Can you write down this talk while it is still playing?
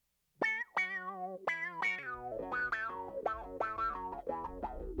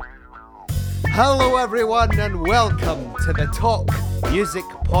Hello everyone and welcome to the Talk Music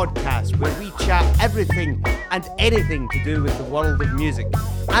Podcast, where we chat everything and anything to do with the world of music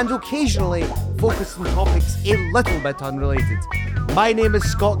and occasionally focus on topics a little bit unrelated. My name is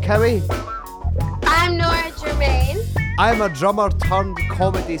Scott Cowie. I'm Nora Germain. I'm a drummer turned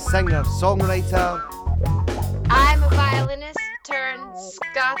comedy singer songwriter. I'm a violinist turned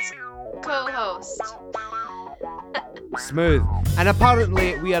Scott's co-host. Smooth. And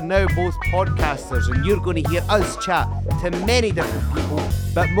apparently we are now both podcasters, and you're going to hear us chat to many different people,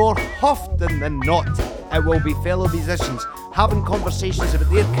 but more often than not it will be fellow musicians having conversations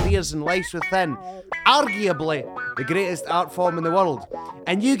about their careers and lives within arguably the greatest art form in the world.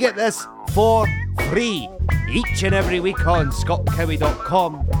 And you get this for free each and every week on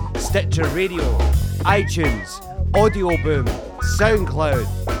scottcowie.com, Stitcher Radio, iTunes, Audio Boom, SoundCloud,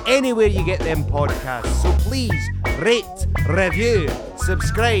 anywhere you get them podcasts. So please rate, review,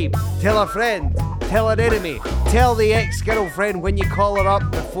 subscribe, tell a friend, tell an enemy, tell the ex-girlfriend when you call her up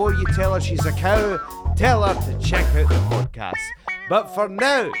before you tell her she's a cow, tell her to check out the podcast. But for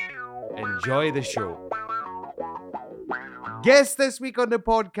now, enjoy the show. Guest this week on the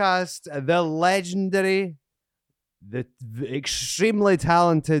podcast, the legendary, the extremely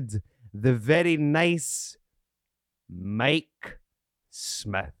talented, the very nice Mike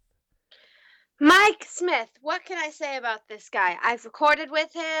Smith. Mike Smith, what can I say about this guy? I've recorded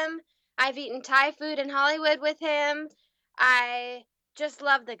with him. I've eaten Thai food in Hollywood with him. I just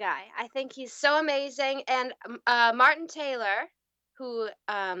love the guy. I think he's so amazing. And Martin Taylor, who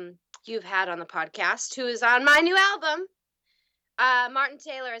you've had on the podcast, who is on my new album, Martin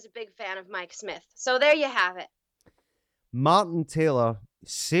Taylor is a big fan of Mike Smith. So there you have it. Martin Taylor,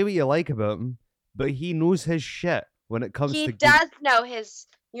 say what you like about him, but he knows his shit when it comes to... He does know his,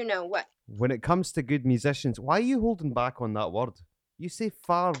 you know what. When it comes to good musicians. Why are you holding back on that word? You say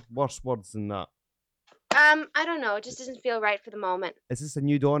far worse words than that. I don't know. It just doesn't feel right for the moment. Is this a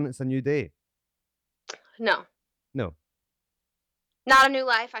new dawn? It's a new day? No. No. Not a new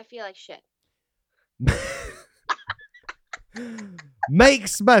life. I feel like shit. Mike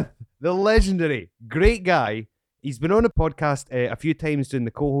Smith, the legendary, great guy. He's been on a podcast a few times doing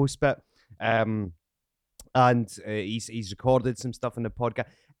the co-host bit. And he's recorded some stuff in the podcast.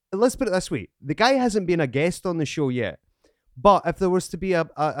 Let's put it this way. The guy hasn't been a guest on the show yet. But if there was to be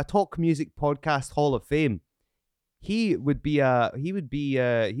a Talk Music Podcast Hall of Fame, he would be in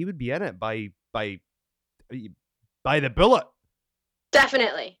it by the bullet.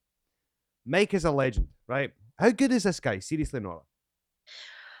 Definitely. Mike is a legend, right? How good is this guy? Seriously, Nora.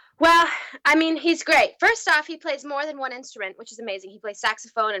 Well, I mean, he's great. First off, he plays more than one instrument, which is amazing. He plays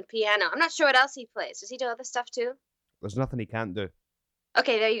saxophone and piano. I'm not sure what else he plays. Does he do other stuff too? There's nothing he can't do.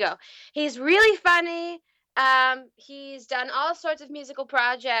 Okay, there you go. He's really funny. He's done all sorts of musical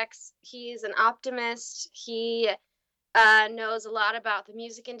projects. He's an optimist. He knows a lot about the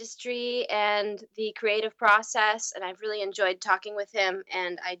music industry and the creative process, and I've really enjoyed talking with him.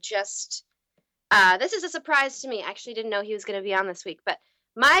 And I just, this is a surprise to me. I actually didn't know he was going to be on this week. But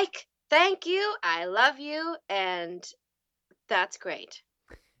Mike, thank you. I love you, and that's great.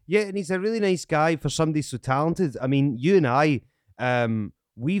 Yeah, and he's a really nice guy for somebody so talented. I mean, you and I,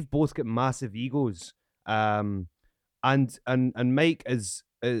 we've both got massive egos. And Mike is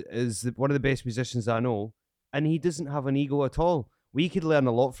one of the best musicians I know, and he doesn't have an ego at all. We could learn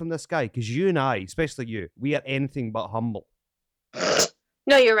a lot from this guy, because you and I, especially you, we are anything but humble.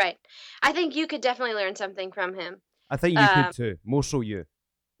 No, you're right. I think you could definitely learn something from him. I think you could too. More so you.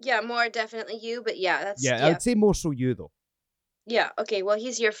 Yeah, more definitely you, but yeah, that's... Yeah, I would say more so you, though. Yeah, okay, well,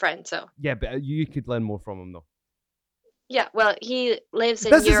 he's your friend, so... Yeah, but you could learn more from him, though. Yeah, well, he lives in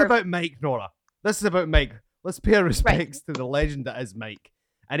This is about Mike, Nora. This is about Mike. Let's pay our respects to the legend that is Mike.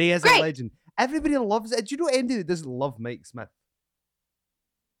 And he is a legend. Everybody loves it. Do you know anybody that doesn't love Mike Smith?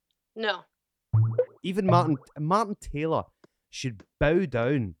 No. Even Martin Taylor should bow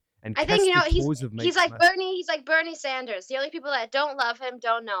down and kiss the toes of Mike he's like Smith. He's like Bernie Sanders. The only people that don't love him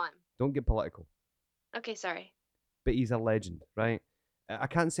don't know him. Don't get political. Okay, sorry. But he's a legend, right? I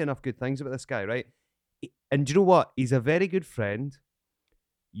can't say enough good things about this guy, right? And do you know what? He's a very good friend.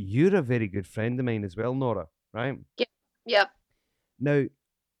 You're a very good friend of mine as well, Nora, right? Yep. Now,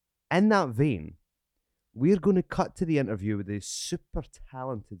 in that vein, we're going to cut to the interview with the super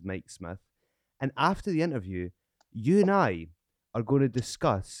talented Mike Smith. And after the interview, you and I are going to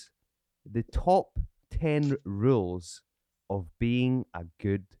discuss the top 10 rules of being a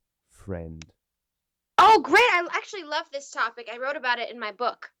good friend. Oh, great. I actually love this topic. I wrote about it in my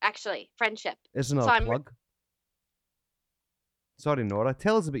book, actually, Friendship. Isn't it a plug? Sorry, Nora.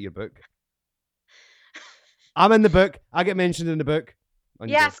 Tell us about your book. I'm in the book. I get mentioned in the book.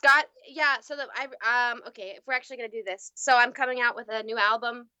 Yeah, Scott, yeah, so okay, if we're actually gonna do this, so I'm coming out with a new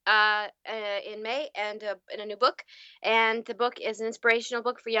album in May and a new book, and the book is an inspirational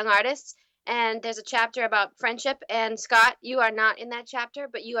book for young artists. And there's a chapter about friendship. And Scott, you are not in that chapter,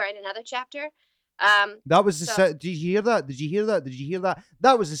 but you are in another chapter. That was the So sound. Did you hear that? Did you hear that? Did you hear that?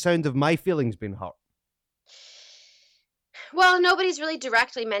 That was the sound of my feelings being hurt. well, nobody's really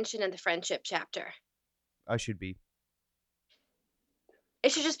directly mentioned in the friendship chapter. I should be.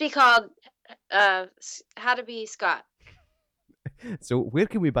 It should just be called How to Be Scott. So where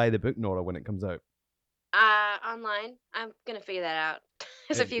can we buy the book, Nora, when it comes out? Online. I'm gonna figure that out.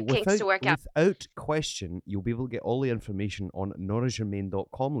 There's a few kinks Without, to work out. without question, you'll be able to get all the information on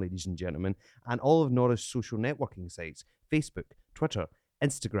noragermain.com, ladies and gentlemen, and all of Nora's social networking sites: Facebook, Twitter,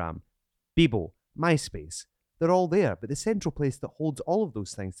 Instagram, Bebo, MySpace. They're all there, but the central place that holds all of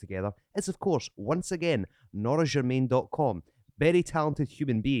those things together is, of course, once again, noragermain.com. Very talented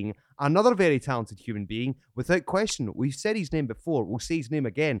human being, another very talented human being, without question. We've said his name before, we'll say his name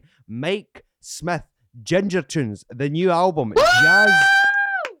again. Mike Smith, Ginger Tunes, the new album, jazz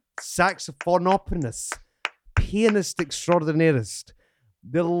saxophonopinist, pianist extraordinairist,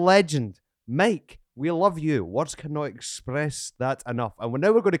 the legend. Mike, we love you. Words cannot express that enough. And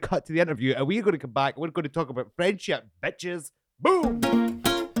now we're going to cut to the interview, and we're going to come back. We're going to talk about friendship, bitches. Boom!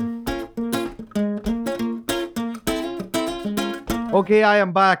 Okay, I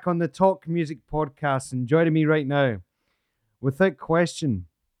am back on the Talk Music podcast, and joining me right now, without question,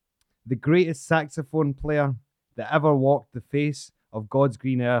 the greatest saxophone player that ever walked the face of God's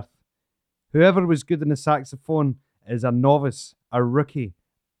green earth. Whoever was good on the saxophone is a novice, a rookie,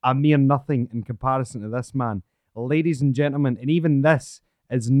 a mere nothing in comparison to this man. Ladies and gentlemen, and even this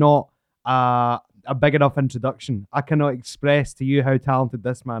is not a big enough introduction. I cannot express to you how talented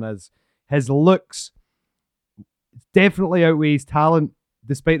this man is. His looks definitely outweighs talent,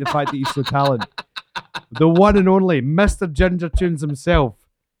 despite the fact that he's so talented. The one and only Mr. Ginger Tunes himself.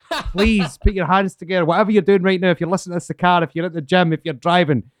 Please put your hands together. Whatever you're doing right now, if you're listening to this in the car, if you're at the gym, if you're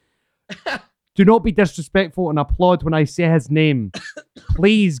driving, do not be disrespectful and applaud when I say his name.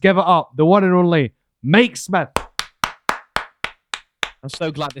 Please give it up. The one and only Mike Smith. I'm so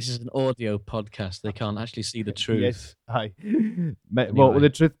glad this is an audio podcast. They can't actually see the truth. Yes, hi. Well, the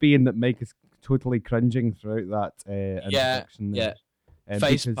truth being that Mike is totally cringing throughout that introduction. Yeah.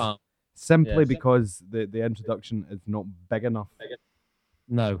 Face palm. Simply because the introduction is not big enough.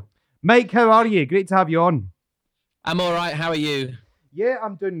 No. Mike, how are you? Great to have you on. I'm all right. How are you? Yeah,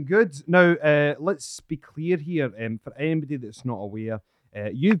 I'm doing good. Now, let's be clear here. For anybody that's not aware,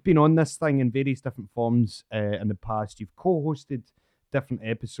 you've been on this thing in various different forms in the past. You've co-hosted different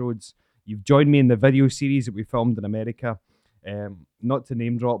episodes. You've joined me in the video series that we filmed in America. Not to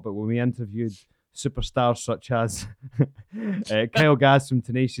name drop, but when we interviewed superstars such as Kyle Gass from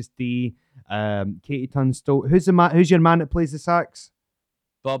Tenacious D, Katie Tunstall. Who's your man that plays the sax?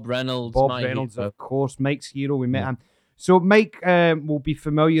 Bob Reynolds. Bob Reynolds, of course. Mike's hero. We met him. So Mike will be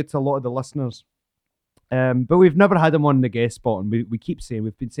familiar to a lot of the listeners. But we've never had him on the guest spot, and we keep saying,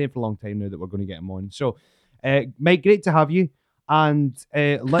 we've been saying for a long time now that we're going to get him on. So, Mike, great to have you. And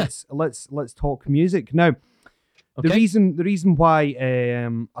let's talk music now. Okay. The reason why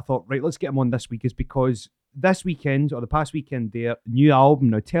I thought, right, let's get him on this week is because this weekend, or the past weekend, their new album.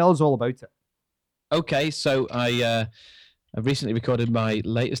 Now, tell us all about it. Okay, so I recently recorded my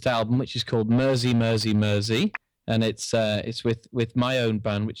latest album, which is called Mersey, Mersey, Mersey, and it's with my own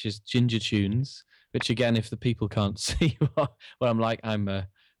band, which is Ginger Tunes. Which again, if the people can't see what I'm like, I'm a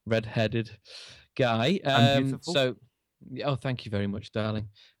red-headed guy. And beautiful. So. Oh, thank you very much, darling.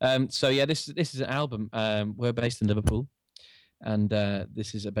 So yeah, this is an album. We're based in Liverpool, and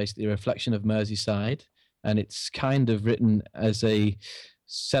this is basically a reflection of Merseyside, and it's kind of written as a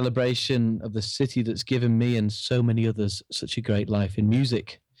celebration of the city that's given me and so many others such a great life in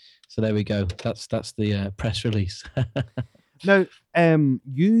music. So there we go. That's the press release. Now,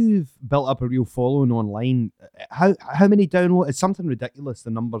 you've built up a real following online. How many downloads? It's something ridiculous, the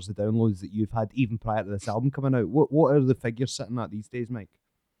numbers of downloads that you've had even prior to this album coming out. What are the figures sitting at these days, Mike?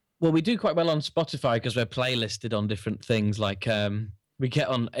 Well, we do quite well on Spotify because we're playlisted on different things. Like we get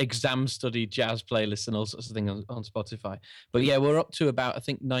on exam study jazz playlists and all sorts of things on Spotify. But yeah, we're up to about, I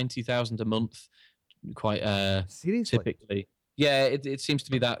think, 90,000 a month. Quite seriously? Typically. Yeah, it seems to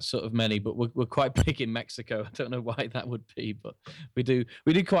be that sort of many, but we're quite big in Mexico. I don't know why that would be, but we do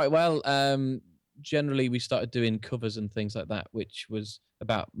quite well. Generally, we started doing covers and things like that, which was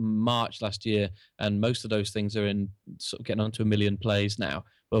about March last year, and most of those things are in sort of getting onto 1 million plays now,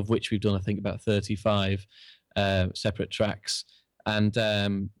 of which we've done, I think, about 35 separate tracks. And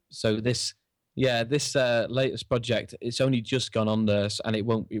so this, Yeah, this latest project, it's only just gone on there, and it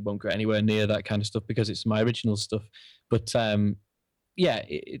won't get anywhere near that kind of stuff because it's my original stuff. But yeah,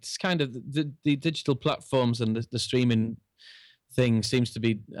 it's kind of the digital platforms and the streaming thing seems to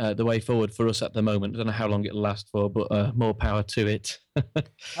be the way forward for us at the moment. I don't know how long it'll last for, but more power to it.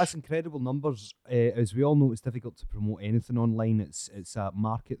 That's incredible numbers. As we all know, it's difficult to promote anything online. It's a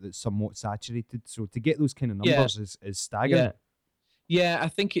market that's somewhat saturated. So to get those kind of Yeah, numbers is staggering. yeah. Yeah, I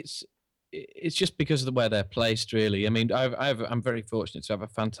think it's just because of where they're placed, really. I mean, I'm very fortunate to have a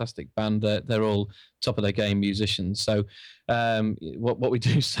fantastic band. They're all top of their game musicians. So, what we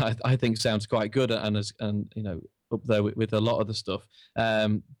do, I think, sounds quite good, and up there with a lot of the stuff.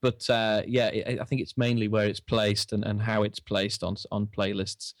 But yeah, I think it's mainly where it's placed and how it's placed on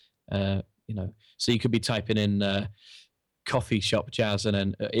playlists. So you could be typing in. Coffee shop jazz, and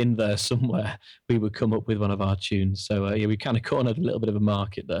then in there somewhere we would come up with one of our tunes. So yeah, we kind of cornered a little bit of a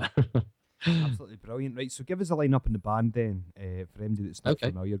market there. Absolutely brilliant. Right, so give us a line up in the band then, for anybody that's not Okay.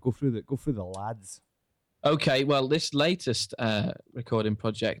 familiar. Go through the lads. Okay, well, this latest recording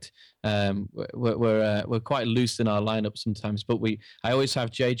project, we're quite loose in our lineup sometimes, but I always have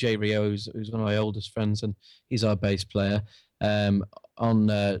JJ Rio, who's one of my oldest friends, and he's our bass player. On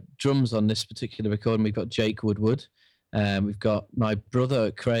drums on this particular recording, we've got Jake Woodward. We've got my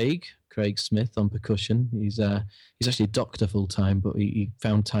brother Craig Smith on percussion. He's actually a doctor full time, but he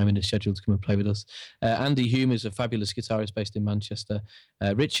found time in his schedule to come and play with us. Andy Hume is a fabulous guitarist based in Manchester.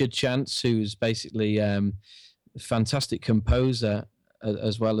 Richard Chance, who's basically a fantastic composer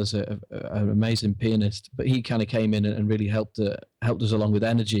as well as an amazing pianist, but he kind of came in and really helped us along with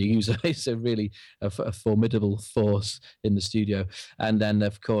energy. He's a really a formidable force in the studio. And then,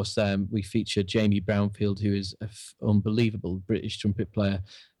 of course, we featured Jamie Brownfield, who is an unbelievable British trumpet player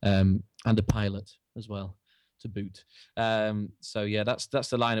and a pilot as well, to boot. So yeah, that's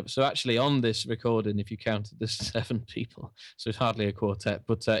the lineup. So actually, on this recording, if you counted, there's 7 people, so it's hardly a quartet,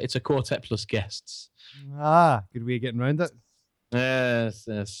 but it's a quartet plus guests. Good way of getting around it. Yes.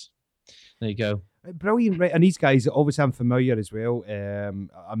 There you go. Brilliant, right? And these guys, obviously, I'm familiar as well.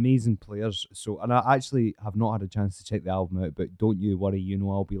 Amazing players. So, and I actually have not had a chance to check the album out, but don't you worry.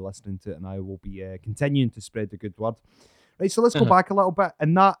 I'll be listening to it, and I will be continuing to spread the good word. Right. So let's go back a little bit.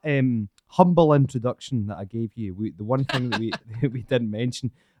 In that humble introduction that I gave you, the one thing that we we didn't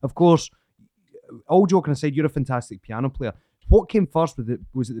mention, of course, all joking aside, you're a fantastic piano player. What came first?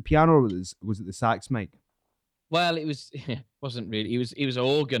 Was it the piano, or was it the sax, Mike? Well, wasn't really. It was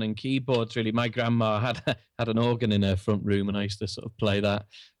organ and keyboards really. My grandma had an organ in her front room, and I used to sort of play that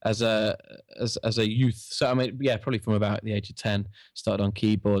as a youth. So I mean, yeah, probably from about the age of 10, started on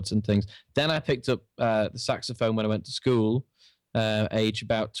keyboards and things. Then I picked up the saxophone when I went to school, age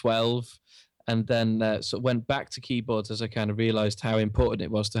about 12, and then sort of went back to keyboards as I kind of realised how important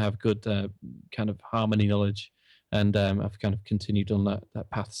it was to have good kind of harmony knowledge, and I've kind of continued on that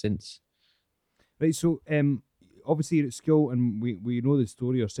path since. Right. So obviously you're at school, and we know the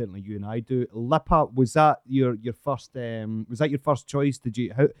story, or certainly you and I do. LIPA, was that your first was that your first choice?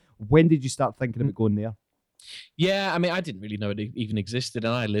 When did you start thinking about going there? Yeah, I mean, I didn't really know it even existed,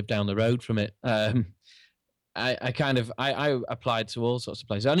 and I lived down the road from it. I applied to all sorts of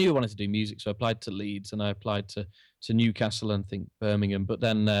places. I knew I wanted to do music, so I applied to Leeds, and I applied to Newcastle and I think Birmingham. But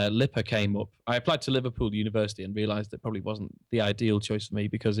then LIPA came up. I applied to Liverpool University and realised it probably wasn't the ideal choice for me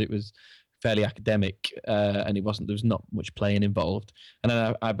because it was fairly academic, and there was not much playing involved. And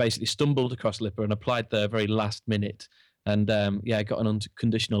then I basically stumbled across LIPA and applied there very last minute, and I got an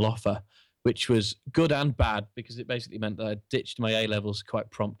unconditional offer, which was good and bad because it basically meant that I ditched my A levels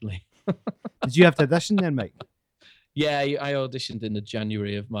quite promptly. Did you have to audition then, Mike? Yeah, I auditioned in the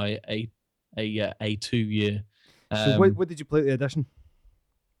January of my A2 year. So what did you play at the audition?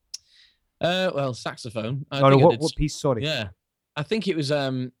 Well, saxophone. What piece? Sorry. Yeah, I think it was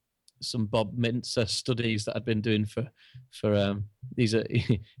some Bob Mintzer studies that I'd been doing for he's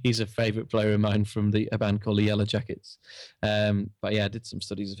a favourite player of mine from a band called the Yellow Jackets. But yeah, I did some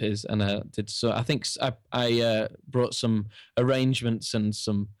studies of his, and I think I brought some arrangements and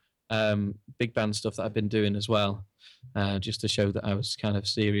some big band stuff that I've been doing as well, just to show that I was kind of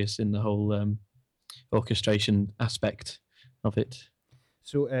serious in the whole orchestration aspect of it.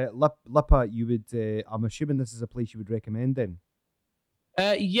 So LIPA, you would I'm assuming this is a place you would recommend then?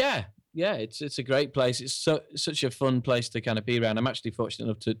 Yeah, it's a great place. It's such a fun place to kind of be around. I'm actually fortunate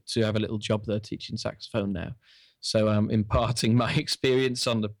enough to have a little job there teaching saxophone now, so I'm imparting my experience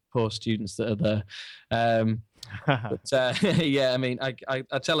on the poor students that are there. But yeah, I mean, I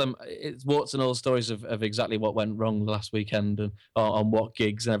tell them it's warts and all stories of exactly what went wrong last weekend and on what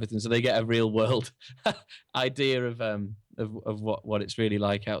gigs and everything, so they get a real world idea of of what it's really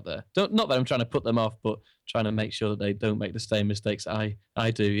like out there. Not that I'm trying to put them off, but trying to make sure that they don't make the same mistakes I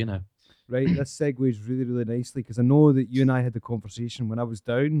do, you know. Right, this segues really, really nicely because I know that you and I had the conversation when I was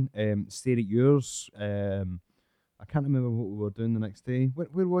down, staying at yours. I can't remember what we were doing the next day.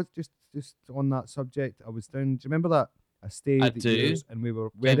 Where was just on that subject? I was down. Do you remember that? I stayed at yours, and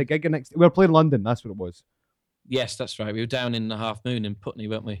we had a gig the next day. We were playing London. That's what it was. Yes, that's right. We were down in the Half Moon in Putney,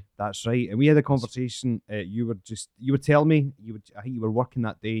 weren't we? That's right. And we had a conversation. You were telling me I think you were working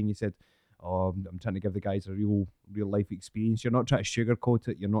that day, and you said, "Oh, I'm trying to give the guys a real life experience. You're not trying to sugarcoat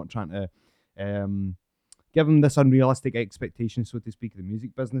it. You're not trying to give them this unrealistic expectation, so to speak, of the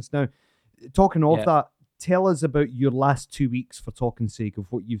music business." Now, talking of that, tell us about your last 2 weeks, for talking's sake,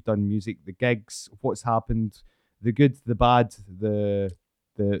 of what you've done, music, the gigs, what's happened, the good, the bad, the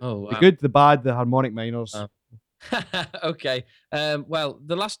good, the bad, the harmonic minors. Okay. Well,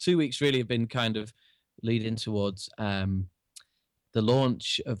 the last 2 weeks really have been kind of leading towards the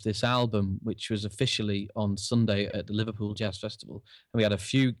launch of this album, which was officially on Sunday at the Liverpool Jazz Festival. And we had a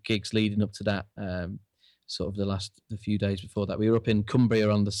few gigs leading up to that, sort of the few days before that. We were up in Cumbria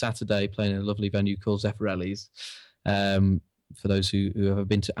on the Saturday playing in a lovely venue called Zeffirelli's. For those who have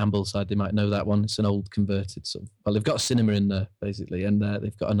been to Ambleside, they might know that one. It's an old converted sort of, well, they've got a cinema in there basically, and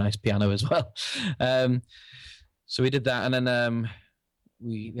they've got a nice piano as well. So we did that, and then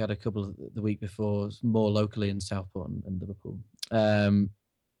we had a couple the week before, more locally in Southport and Liverpool. And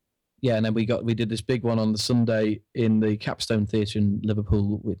then we did this big one on the Sunday in the Capstone Theatre in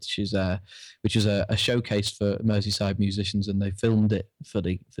Liverpool, which is a showcase for Merseyside musicians, and they filmed it for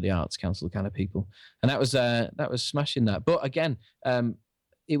the Arts Council kind of people, and that was smashing that. But again,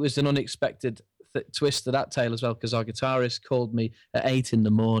 it was an unexpected twist to that tale as well, because our guitarist called me at 8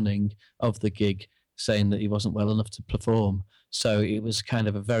 a.m. of the gig saying that he wasn't well enough to perform. So it was kind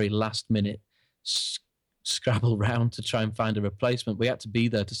of a very last minute scrabble round to try and find a replacement. We had to be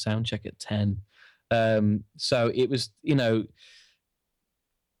there to sound check at 10. So it was,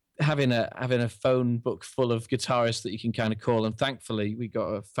 having a phone book full of guitarists that you can kind of call. And thankfully we got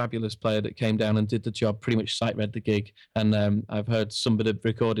a fabulous player that came down and did the job, pretty much sight read the gig. And I've heard some of the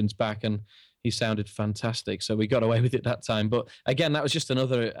recordings back and he sounded fantastic. So we got away with it that time. But again, that was just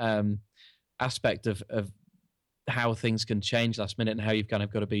another aspect of how things can change last minute, and how you've kind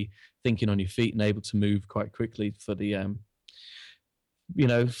of got to be thinking on your feet and able to move quite quickly for the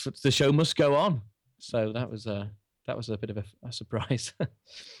the show must go on. So that was a bit of a surprise.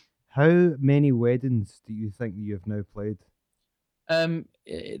 How many weddings do you think you have now played?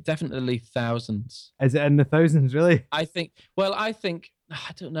 Definitely thousands. Is it in the thousands, really? I think I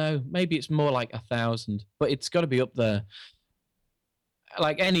don't know, maybe it's more like 1,000, but it's got to be up there.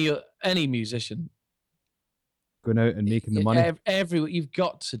 Like any musician going out and making the money. You've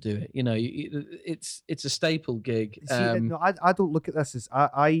got to do it. It's a staple gig. See, no, I don't look at this as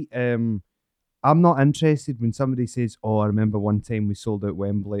I'm not interested when somebody says, "Oh, I remember one time we sold out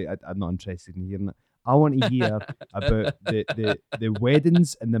Wembley." I'm not interested in hearing it. I want to hear about the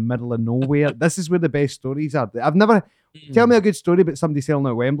weddings in the middle of nowhere. This is where the best stories are. I've never tell me a good story about somebody selling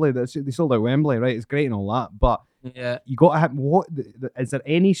out Wembley. They sold out Wembley, right? It's great and all that, but you got to have what? Is there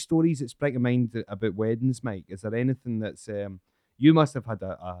any stories that spring to mind about weddings, Mike? Is there anything that's you must have had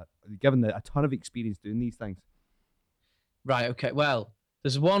given a ton of experience doing these things? Right. Okay. Well,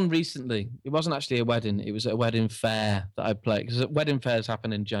 there's one recently. It wasn't actually a wedding. It was a wedding fair that I played, because wedding fairs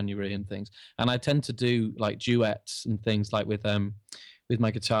happen in January and things. And I tend to do like duets and things like with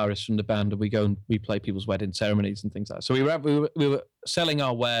my guitarist from the band, and we go and we play people's wedding ceremonies and things like that. So we were selling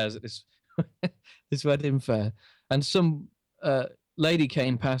our wares at this this wedding fair, and some lady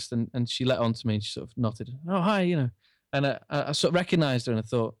came past and she let on to me and she sort of nodded. "Oh, hi," and I sort of recognized her and I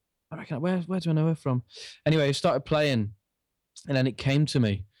thought, where do I know her from? Anyway, I started playing. And then it came to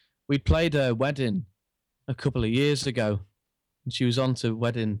me. We played a wedding a couple of years ago, and she was on to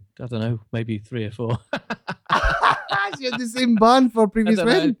wedding, I don't know, maybe 3 or 4. She had the same band for previous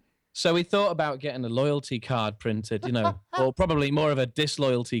wedding. So we thought about getting a loyalty card printed, or probably more of a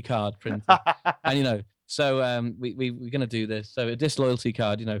disloyalty card printed. And so we're going to do this. So a disloyalty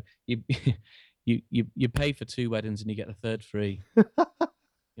card, you pay for 2 weddings and you get the third free.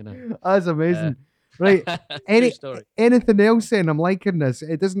 That's amazing. Right. Anything else then? I'm liking this.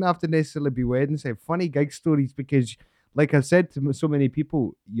 It doesn't have to necessarily be weddings. Funny gig stories, because like I've said to so many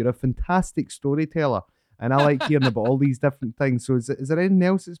people, you're a fantastic storyteller, and I like hearing about all these different things. So is there anything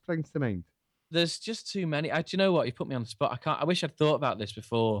else that springs to mind? There's just too many. Do you know what? You put me on the spot. I wish I'd thought about this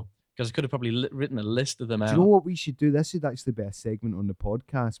before, because I could have probably written a list of them out. Do you know what we should do? This should actually be a segment on the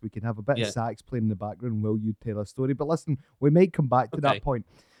podcast. We can have a bit of sax playing in the background while you tell a story. But listen, we might come back to that point.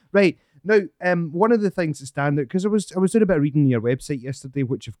 Right. Now, one of the things that stand out, because I was doing a bit of reading on your website yesterday,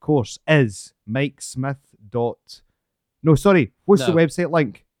 which of course is MikeSmith. No, sorry. What's the No. website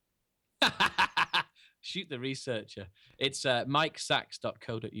link? Shoot the researcher. It's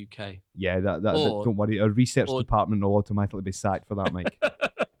mikesacks.co.uk. Yeah, that Or- don't worry. Our research or- department will automatically be sacked for that, Mike.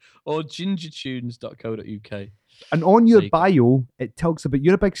 or gingertunes.co.uk. And on your There you go. bio, it talks about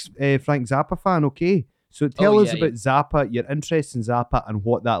you're a big Frank Zappa fan, okay? So tell us yeah, about Zappa, your interest in Zappa, and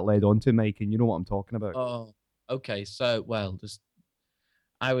what that led on to, Mike. And you know what I'm talking about. Oh, okay. So, well,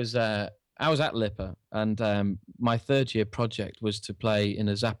 I was at Lipper, and my third year project was to play in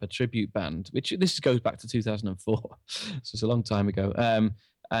a Zappa tribute band, which this goes back to 2004, so it's a long time ago.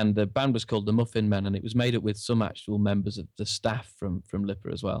 And the band was called the Muffin Men, and it was made up with some actual members of the staff from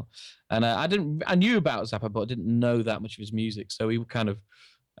Lipper as well. And I knew about Zappa, but I didn't know that much of his music. So we kind of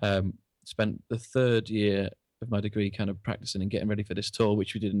spent the third year of my degree kind of practicing and getting ready for this tour,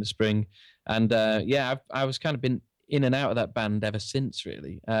 which we did in the spring. And I was kind of been in and out of that band ever since,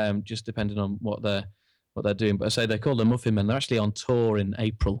 really, just depending on what they're doing. But I say they're called the Muffin Men. They're actually on tour in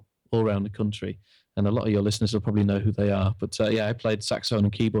April all around the country, and a lot of your listeners will probably know who they are. But I played saxophone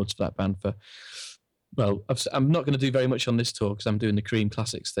and keyboards for that band for. Well, I'm not going to do very much on this tour because I'm doing the Cream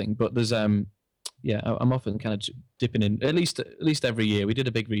Classics thing. But there's I'm often kind of dipping in at least every year. We did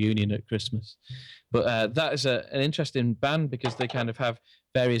a big reunion at Christmas, but that is an interesting band because they kind of have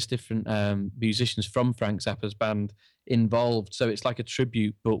various different musicians from Frank Zappa's band involved. So it's like a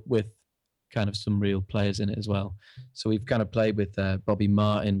tribute, but with kind of some real players in it as well. So we've kind of played with Bobby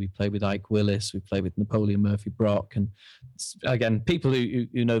Martin, we played with Ike Willis, we played with Napoleon Murphy Brock, and again, people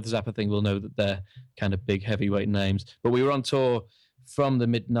who know the Zappa thing will know that they're kind of big heavyweight names. But we were on tour from the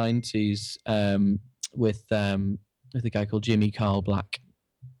mid '90s with a guy called Jimmy Carl Black,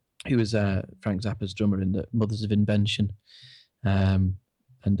 who was Frank Zappa's drummer in the Mothers of Invention.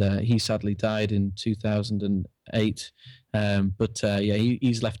 And he sadly died in 2008.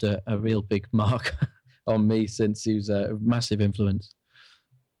 He's left a real big mark on me since. He was a massive influence.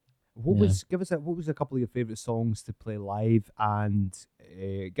 What was a couple of your favourite songs to play live, and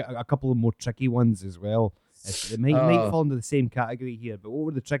a couple of more tricky ones as well? It might fall into the same category here, but what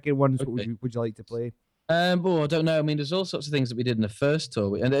were the tricky ones? Okay. What would you like to play? I don't know. I mean, there's all sorts of things that we did in the first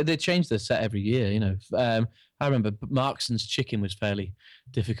tour, and they change the set every year. You know, I remember Markson's Chicken was fairly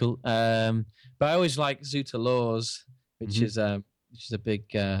difficult, but I always like Zoota Laws, which is a big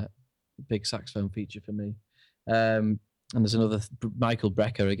saxophone feature for me. And there's another Michael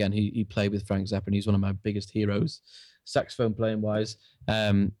Brecker again. He played with Frank Zappa, and he's one of my biggest heroes, saxophone playing wise.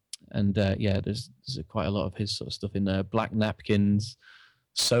 There's quite a lot of his sort of stuff in there. Black Napkins,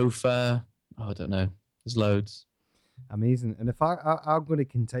 Sofa. I don't know. There's loads. Amazing. And if I'm going to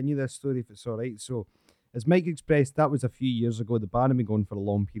continue this story, if it's all right. So, as Mike expressed, that was a few years ago. The band had been going for a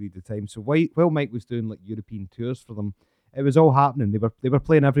long period of time. So while Mike was doing like European tours for them, it was all happening. They were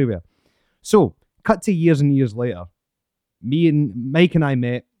playing everywhere. So, cut to years and years later, Mike and I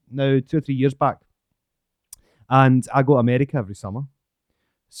met now 2 or 3 years back, and I go to America every summer.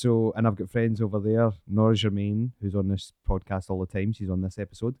 So, and I've got friends over there. Nora Germain, who's on this podcast all the time. She's on this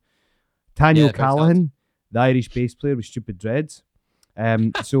episode. Tanya O'Callaghan, the Irish bass player with Stupid Dreads.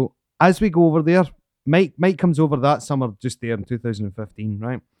 So as we go over there, Mike comes over that summer just there in 2015,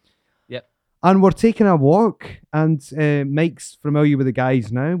 right? Yep. And we're taking a walk, and Mike's familiar with the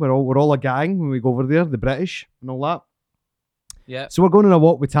guys now. We're all a gang when we go over there, the British and all that. Yeah. So we're going on a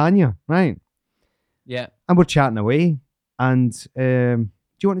walk with Tanya, right? Yeah. And we're chatting away. And do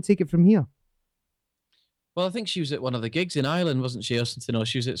you want to take it from here? Well, I think she was at one of the gigs in Ireland, wasn't she, or something? Or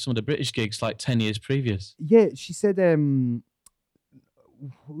she was at some of the British gigs like 10 years previous. Yeah, she said,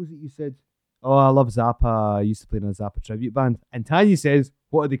 what was it you said? Oh, I love Zappa. I used to play in a Zappa tribute band. And Tanya says,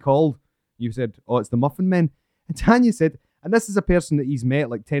 what are they called? You said, oh, it's the Muffin Men. And Tanya said, and this is a person that he's met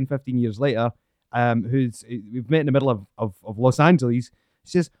like 10, 15 years later, we've met in the middle of Los Angeles.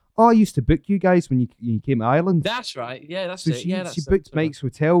 She says, oh, I used to book you guys when you came to Ireland. That's right. Yeah, that's so it. She booked Mike's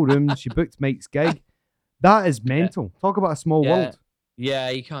hotel room. She booked Mike's gig. That is mental. Yeah. Talk about a small world.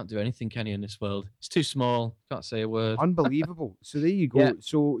 Yeah, you can't do anything, can you, in this world? It's too small. Can't say a word. Unbelievable. So there you go. Yeah.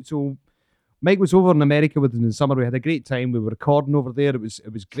 So Mike was over in America with us in the summer. We had a great time. We were recording over there. It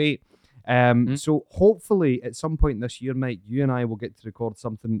was great. So hopefully at some point this year, Mike, you and I will get to record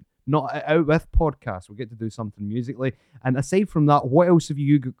something, not out with podcasts. We'll get to do something musically. And aside from that, what else have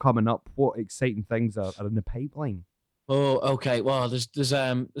you got coming up? What exciting things are in the pipeline? Oh, okay. Well, there's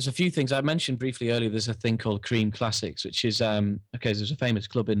a few things I mentioned briefly earlier. There's a thing called Cream Classics, which is there's a famous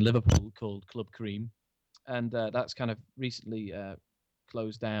club in Liverpool called Club Cream, and that's kind of recently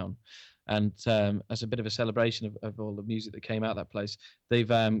closed down. And as a bit of a celebration of all the music that came out of that place, they've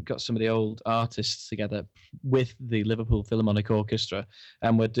got some of the old artists together with the Liverpool Philharmonic Orchestra,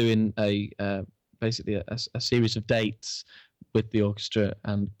 and we're doing basically a series of dates with the orchestra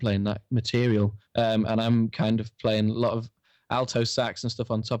and playing that material. And I'm kind of playing a lot of alto sax and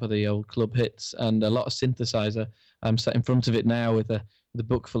stuff on top of the old club hits, and a lot of synthesizer. I'm sat in front of it now with a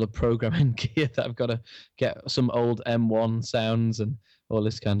book full of programming gear that I've got to get some old M1 sounds and all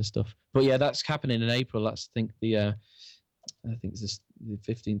this kind of stuff. But yeah, that's happening in April. That's I think it's the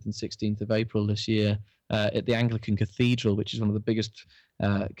 15th and 16th of April this year at the Anglican Cathedral, which is one of the biggest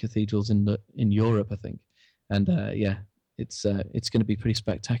cathedrals in Europe, I think. And yeah, it's going to be pretty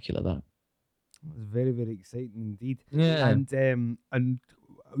spectacular. That. It's very, very exciting indeed. Yeah. And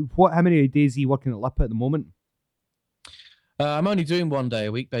how many days are you working at LIP at the moment? I'm only doing 1 day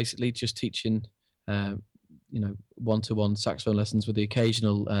a week, basically, just teaching, one-to-one saxophone lessons with the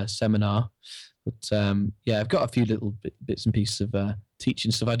occasional seminar. But yeah, I've got a few little bits and pieces of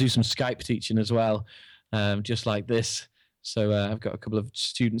teaching stuff. I do some Skype teaching as well, just like this. So I've got a couple of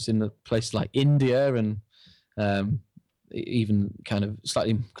students in places like India and even kind of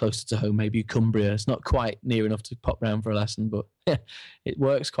slightly closer to home, maybe Cumbria. It's not quite near enough to pop round for a lesson, but yeah, it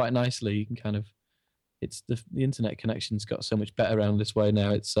works quite nicely. You can kind of, it's the internet connection's got so much better around this way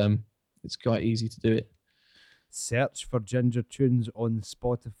now. It's quite easy to do it. Search for Ginger Tunes on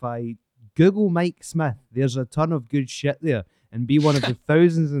Spotify. Google Mike Smith. There's a ton of good shit there, and be one of the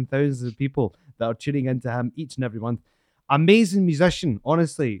thousands and thousands of people that are tuning into him each and every month. Amazing musician,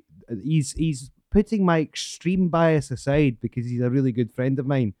 honestly. He's putting my extreme bias aside because he's a really good friend of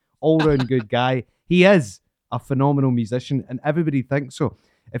mine. All-round good guy. He is a phenomenal musician, and everybody thinks so.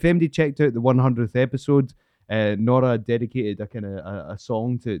 If anybody checked out the 100th episode, Nora dedicated a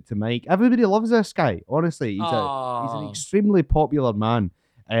song to Mike. Everybody loves this guy, honestly. He's an extremely popular man.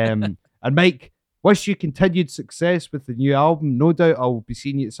 And Mike, wish you continued success with the new album. No doubt I'll be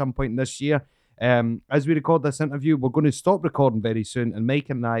seeing you at some point this year. As we record this interview, we're going to stop recording very soon, and Mike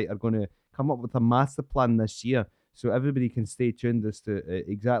and I are going to come up with a master plan this year, so everybody can stay tuned as to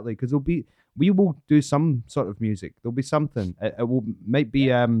exactly, because we will do some sort of music. There'll be something. Might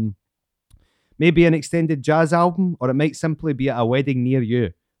be maybe an extended jazz album, or it might simply be at a wedding near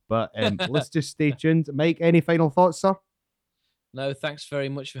you. But let's just stay tuned. Mike, any final thoughts, sir? No, thanks very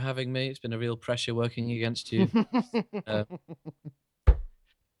much for having me. It's been a real pressure working against you.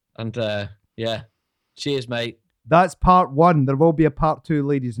 Yeah, cheers, mate. That's part one. There will be a part two,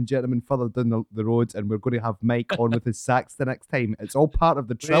 ladies and gentlemen, further down the road, and we're going to have Mike on with his sax the next time. It's all part of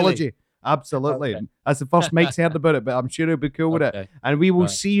the trilogy. Really? Absolutely. Okay. That's the first Mike's heard about it, but I'm sure he'll be cool with it. And we will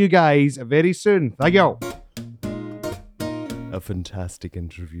see you guys very soon. Thank you. A fantastic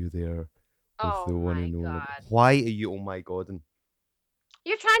interview there with the one and only. Why are you, oh my God?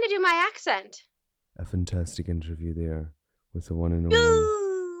 You're trying to do my accent. A fantastic interview there with the one and only.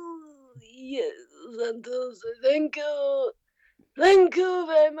 Yes, thank you. Thank you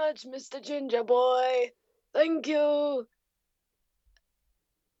very much, Mr. Ginger Boy. Thank you.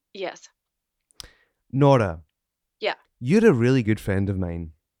 Yes. Nora. Yeah. You're a really good friend of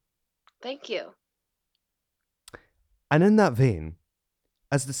mine. Thank you. And in that vein,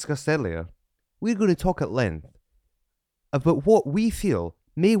 as discussed earlier, we're going to talk at length about what we feel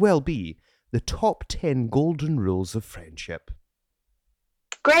may well be the top 10 golden rules of friendship.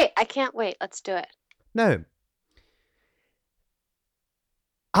 Great. I can't wait. Let's do it. Now,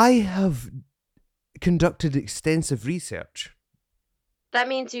 I have conducted extensive research. That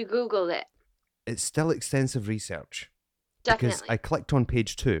means you Googled it. It's still extensive research. Definitely. Because I clicked on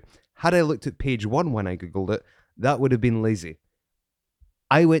page 2. Had I looked at page 1 when I Googled it, that would have been lazy.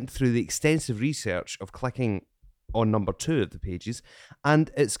 I went through the extensive research of clicking on number 2 of the pages,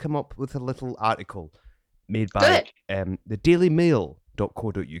 and it's come up with a little article made by the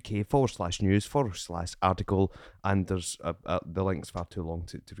dailymail.co.uk/news/article, and there's the link's far too long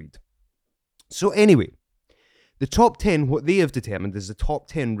to read. So anyway, the top 10, what they have determined is the top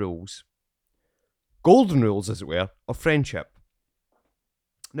 10 rules, golden rules as it were, of friendship.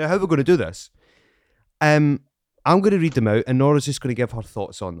 Now, how we're going to do this, I'm going to read them out, and Nora's just going to give her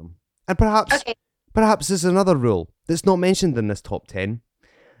thoughts on them. And perhaps there's another rule that's not mentioned in this top 10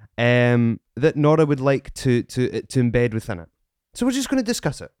 that Nora would like to embed within it. So we're just going to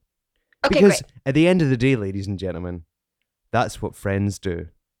discuss it. Okay, because great. At the end of the day, ladies and gentlemen, that's what friends do.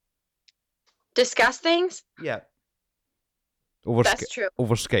 Discuss things? Yeah. That's true.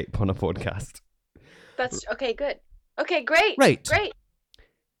 Over Skype on a podcast. That's okay, good. Okay, great. Right. Great.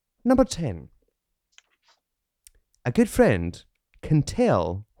 Number 10. A good friend can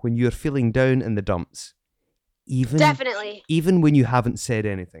tell when you're feeling down in the dumps, Definitely. Even when you haven't said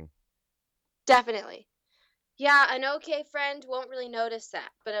anything. Definitely. Yeah, an okay friend won't really notice that,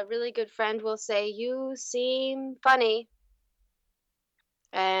 but a really good friend will say, "You seem funny."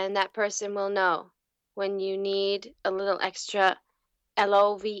 And that person will know when you need a little extra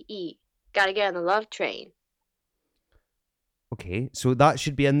LOVE. Gotta get on the love train. Okay, so that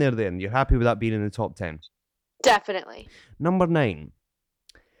should be in there then. You're happy with that being in the top 10? Definitely. Number 9.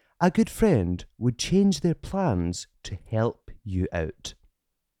 A good friend would change their plans to help you out.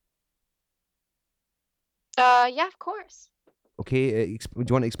 Yeah, of course. Okay, do you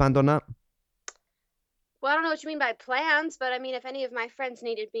want to expand on that? Well, I don't know what you mean by plans, but I mean, if any of my friends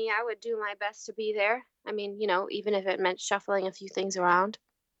needed me, I would do my best to be there. I mean, even if it meant shuffling a few things around.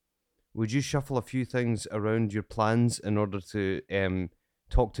 Would you shuffle a few things around your plans in order to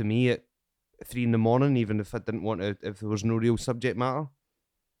talk to me at 3 in the morning, even if I didn't want to, if there was no real subject matter?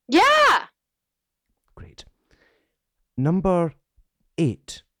 Yeah. Great. Number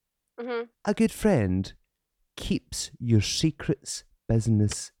 8. Mm-hmm. A good friend keeps your secrets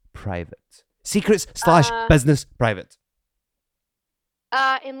business private. Secrets / business private.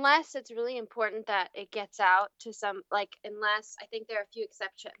 Unless it's really important that it gets out to some, unless I think there are a few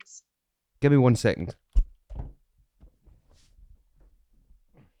exceptions. Give me 1 second.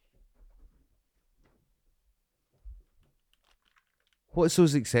 What's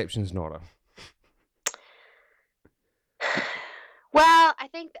those exceptions, Nora? Well, I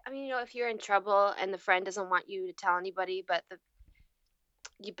think, if you're in trouble and the friend doesn't want you to tell anybody,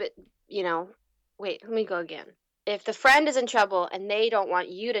 wait, let me go again. If the friend is in trouble and they don't want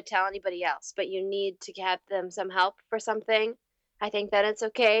you to tell anybody else, but you need to get them some help for something, I think that it's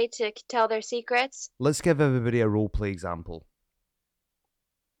okay to tell their secrets. Let's give everybody a role play example.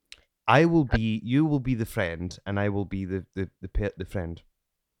 You will be the friend, and I will be the friend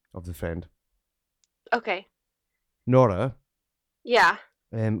of the friend. Okay. Nora. Yeah.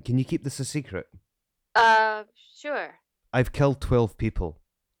 Can you keep this a secret? Sure. I've killed 12 people.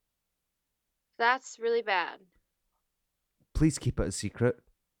 That's really bad. Please keep it a secret.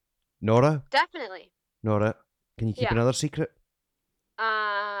 Nora? Definitely. Nora, can you keep another secret?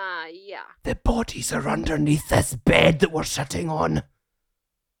 Yeah. The bodies are underneath this bed that we're sitting on.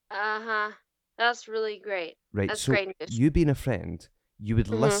 Uh-huh. That's really great. Right, That's so great news. you being a friend, you would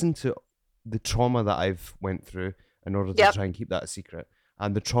listen to the trauma that I've went through in order to try and keep that a secret.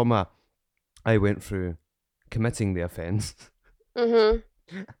 And the trauma I went through committing the offence.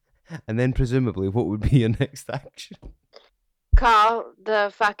 Mm-hmm. And then presumably what would be your next action? Call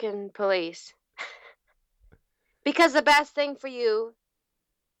the fucking police. Because the best thing for you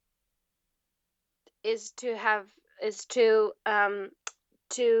is to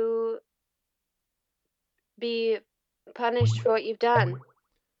be punished for what you've done.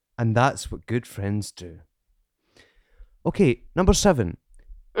 And that's what good friends do. Okay, number 7.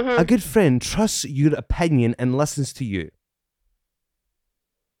 Mm-hmm. A good friend trusts your opinion and listens to you.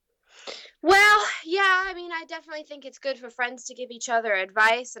 Well, yeah, I definitely think it's good for friends to give each other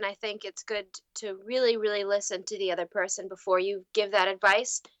advice, and I think it's good to really, really listen to the other person before you give that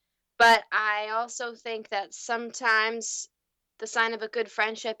advice. But I also think that sometimes the sign of a good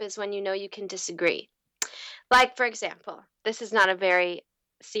friendship is when you can disagree. Like, for example, this is not a very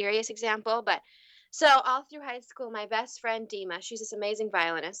serious example, but so all through high school, my best friend Dima, she's this amazing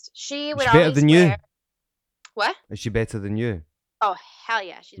violinist. She would better always than wear... you? What? Is she better than you? Oh, hell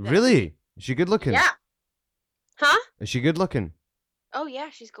yeah, she's better. Really? Is she good looking? Yeah. Huh? Is she good looking? Oh yeah,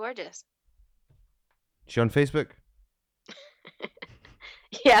 she's gorgeous. Is she on Facebook?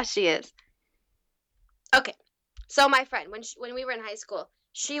 Yeah, she is. Okay, so my friend, when we were in high school,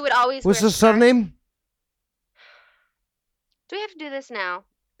 she would always What's wear her surname? Do we have to do this now?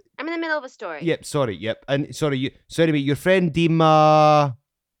 I'm in the middle of a story. Yep, sorry, yep. And sorry, mate, your friend Dima.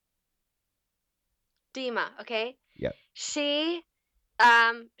 Dima, okay? Yep. She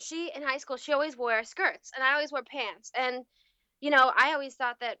in high school, she always wore skirts and I always wore pants. And I always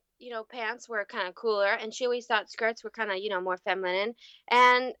thought that, pants were kind of cooler, and she always thought skirts were kind of, more feminine.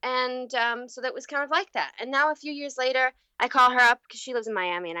 And so that was kind of like that. And now a few years later, I call her up because she lives in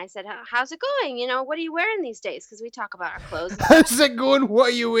Miami, and I said, "How's it going? What are you wearing these days?" Because we talk about our clothes. How's it going? What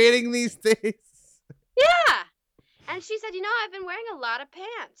are you wearing these days? Yeah. And she said, "I've been wearing a lot of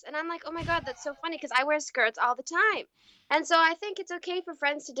pants." And I'm like, "Oh my God, that's so funny because I wear skirts all the time." And so I think it's okay for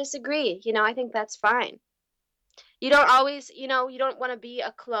friends to disagree. I think that's fine. You don't always, you don't want to be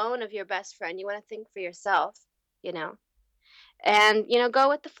a clone of your best friend. You want to think for yourself, and, go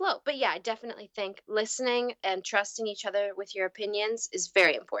with the flow. But yeah, I definitely think listening and trusting each other with your opinions is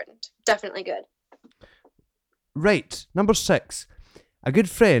very important. Definitely good. Right. Number 6. A good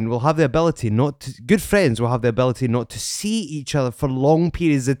friend will have the ability good friends will have the ability not to see each other for long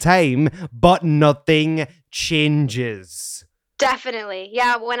periods of time, but nothing changes. Definitely.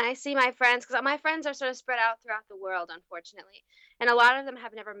 Yeah, when I see my friends, because my friends are sort of spread out throughout the world, unfortunately. And a lot of them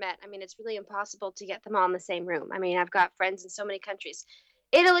have never met. I mean, it's really impossible to get them all in the same room. I mean, I've got friends in so many countries.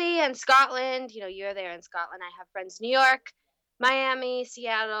 Italy and Scotland, you're there in Scotland. I have friends in New York, Miami,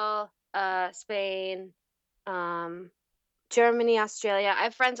 Seattle, Spain, um, Germany, Australia. I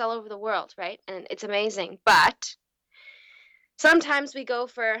have friends all over the world, right? And it's amazing. But sometimes we go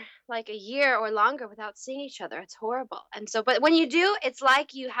for like a year or longer without seeing each other. It's horrible. And so, but when you do, it's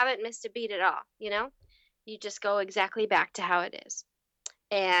like you haven't missed a beat at all, You just go exactly back to how it is.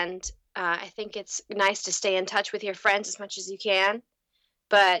 And I think it's nice to stay in touch with your friends as much as you can.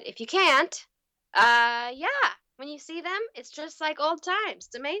 But if you can't, yeah, when you see them, it's just like old times.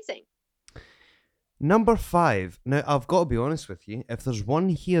 It's amazing. Number 5. Now, I've got to be honest with you. If there's one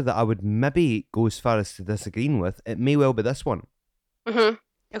here that I would maybe go as far as to disagreeing with, it may well be this one. Mm-hmm.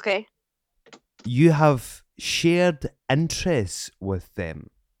 Okay. You have shared interests with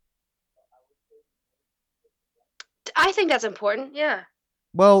them. I think that's important. Yeah.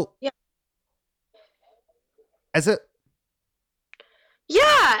 Well, Yeah. Is it? Yeah.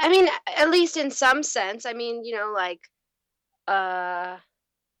 I mean, at least in some sense. I mean, you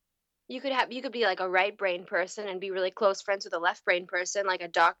could be like a right brain person and be really close friends with a left brain person, like a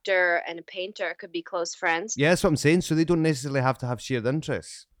doctor and a painter could be close friends. Yeah, that's what I'm saying. So they don't necessarily have to have shared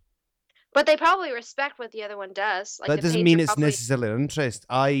interests. But they probably respect what the other one does. Like That the doesn't mean painter it's probably. necessarily an interest.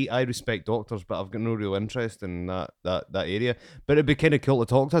 I respect doctors, but I've got no real interest in that area. But it'd be kind of cool to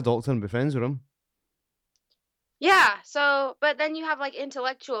talk to a doctor and be friends with him. Yeah. So, but then you have like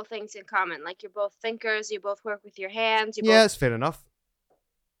intellectual things in common. Like you're both thinkers. You both work with your hands. Yeah, it's fair enough.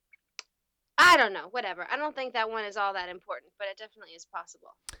 I don't know. Whatever. I don't think that one is all that important, but it definitely is possible.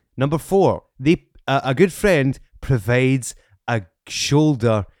 Number 4, a good friend provides a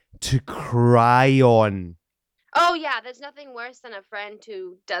shoulder to cry on. Oh yeah, there's nothing worse than a friend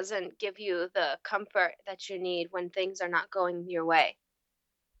who doesn't give you the comfort that you need when things are not going your way.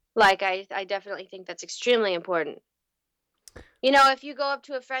 Like I definitely think that's extremely important. If you go up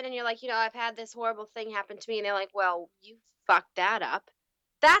to a friend and you're like, I've had this horrible thing happen to me, and they're like, well, you fucked that up.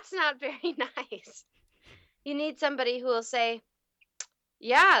 That's not very nice. You need somebody who will say,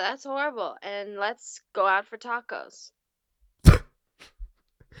 yeah, that's horrible, and let's go out for tacos.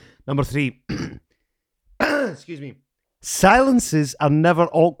 Number 3. Excuse me. Silences are never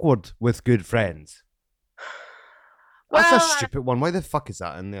awkward with good friends. That's a stupid one. Why the fuck is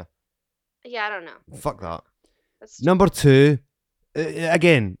that in there? Yeah, I don't know. Fuck that. Number 2.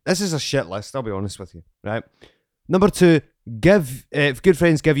 Again, this is a shit list, I'll be honest with you, right? Number 2, if good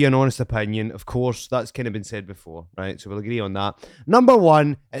friends give you an honest opinion, of course, that's kind of been said before, right? So we'll agree on that. Number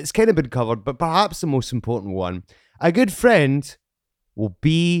 1, it's kind of been covered, but perhaps the most important one. A good friend will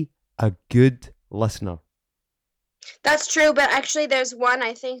be a good listener. That's true, but actually there's one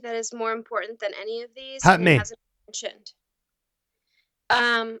I think that is more important than any of these. Hit me. Hasn't mentioned.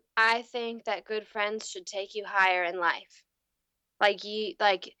 I think that good friends should take you higher in life. Like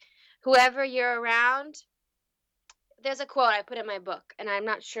whoever you're around. There's a quote I put in my book, and I'm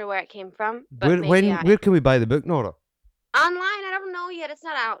not sure where it came from. But where can we buy the book, Nora? Online, I don't know yet. It's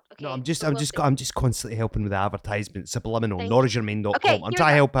not out. Okay. No, I'm just constantly helping with the advertisement. Subliminal. NoraJermaine.com. Okay, I'm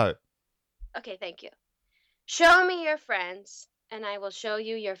trying to help out. Okay, thank you. Show me your friends, and I will show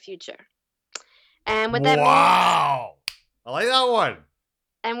you your future. And what that means. Wow, I like that one.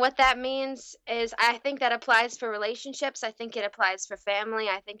 And what that means is, I think that applies for relationships. I think it applies for family.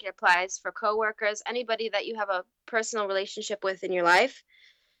 I think it applies for coworkers. Anybody that you have a personal relationship with in your life.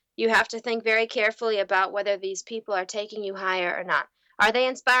 You have to think very carefully about whether these people are taking you higher or not. Are they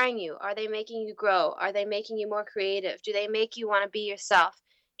inspiring you? Are they making you grow? Are they making you more creative? Do they make you want to be yourself?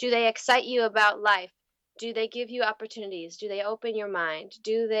 Do they excite you about life? Do they give you opportunities? Do they open your mind?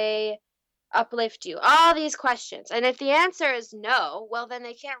 Do they uplift you? All these questions. And if the answer is no, well, then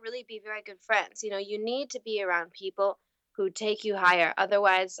they can't really be very good friends. You need to be around people who take you higher.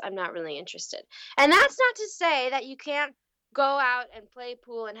 Otherwise, I'm not really interested. And that's not to say that you can't go out and play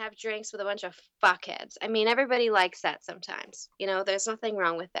pool and have drinks with a bunch of fuckheads. I mean, everybody likes that sometimes. There's nothing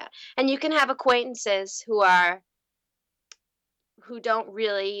wrong with that. And you can have acquaintances who don't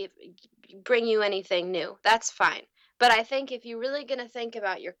really bring you anything new. That's fine. But I think if you're really going to think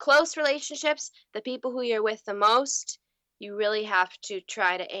about your close relationships, the people who you're with the most, you really have to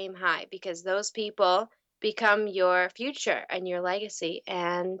try to aim high, because those people become your future and your legacy,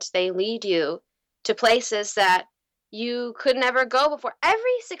 and they lead you to places that you could never go before.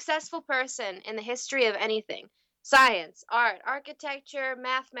 Every successful person in the history of anything science, art, architecture,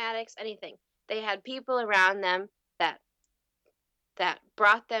 mathematics, anything. They had people around them that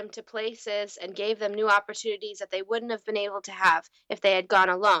brought them to places and gave them new opportunities that they wouldn't have been able to have if they had gone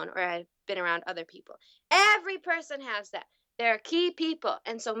alone or had been around other people. Every person has that. There are key people,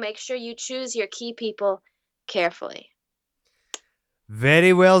 and so make sure you choose your key people carefully.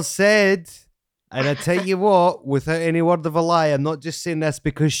 Very well said. And I tell you what, without any word of a lie, I'm not just saying this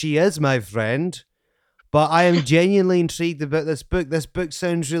because she is my friend, but I am genuinely intrigued about this book. This book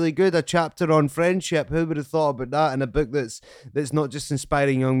sounds really good. A chapter on friendship. Who would have thought about that? And a book that's not just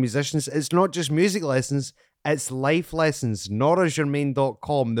inspiring young musicians. It's not just music lessons. It's life lessons.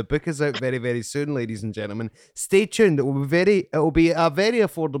 NoraGermain.com. The book is out very, very soon, ladies and gentlemen. Stay tuned. It will be a very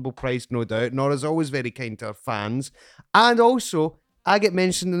affordable price, no doubt. Nora's always very kind to her fans. And also, I get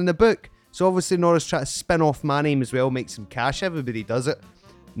mentioned in the book. So obviously Nora's trying to spin off my name as well, make some cash. Everybody does it.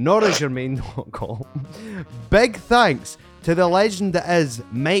 NoraGermain.com. Big thanks to the legend that is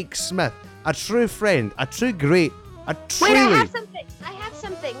Mike Smith, a true friend, a true great, a truly... Wait, I have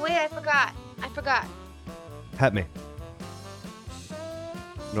something. Wait, I forgot. Hit me.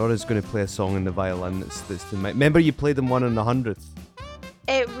 Nora's going to play a song on the violin that's to Mike. Remember you played them 1 in the 100th?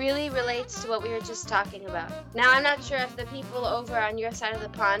 It really relates to what we were just talking about. Now, I'm not sure if the people over on your side of the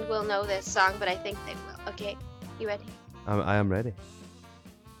pond will know this song, but I think they will. Okay, you ready? I am ready.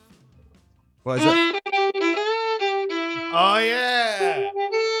 What is it? Oh, yeah!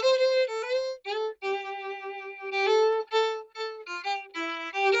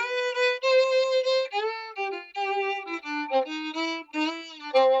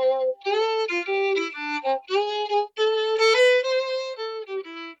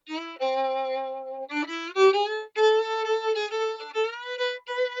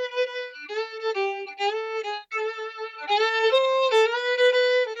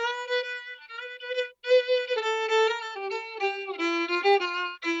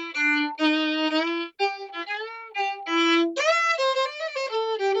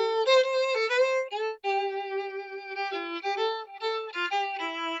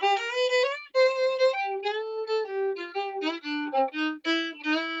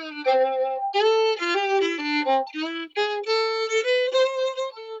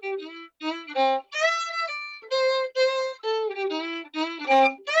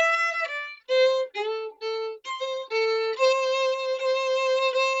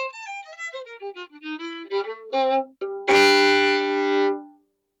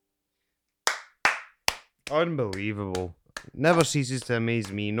 Unbelievable. Never ceases to amaze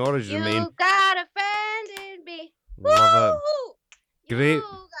me. Nora Germain. You got a friend in me. Love Woo! it. Great. You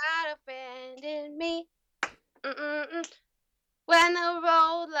got a friend in me. Mm-mm-mm. When the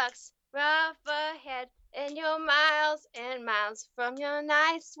road looks rough ahead and you're miles and miles from your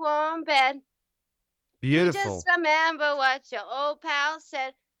nice warm bed. Beautiful. You just remember what your old pal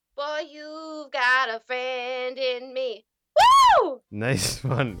said. Boy, you've got a friend in me. Woo! Nice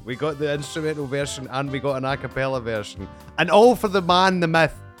one. We got the instrumental version and we got an a cappella version. And all for the man, the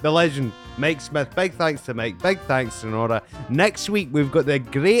myth, the legend, Mike Smith. Big thanks to Mike. Big thanks to Nora. Next week, we've got the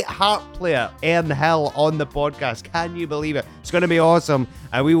great harp player, Ern Hill, on the podcast. Can you believe it? It's going to be awesome.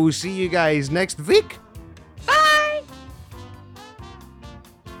 And we will see you guys next week.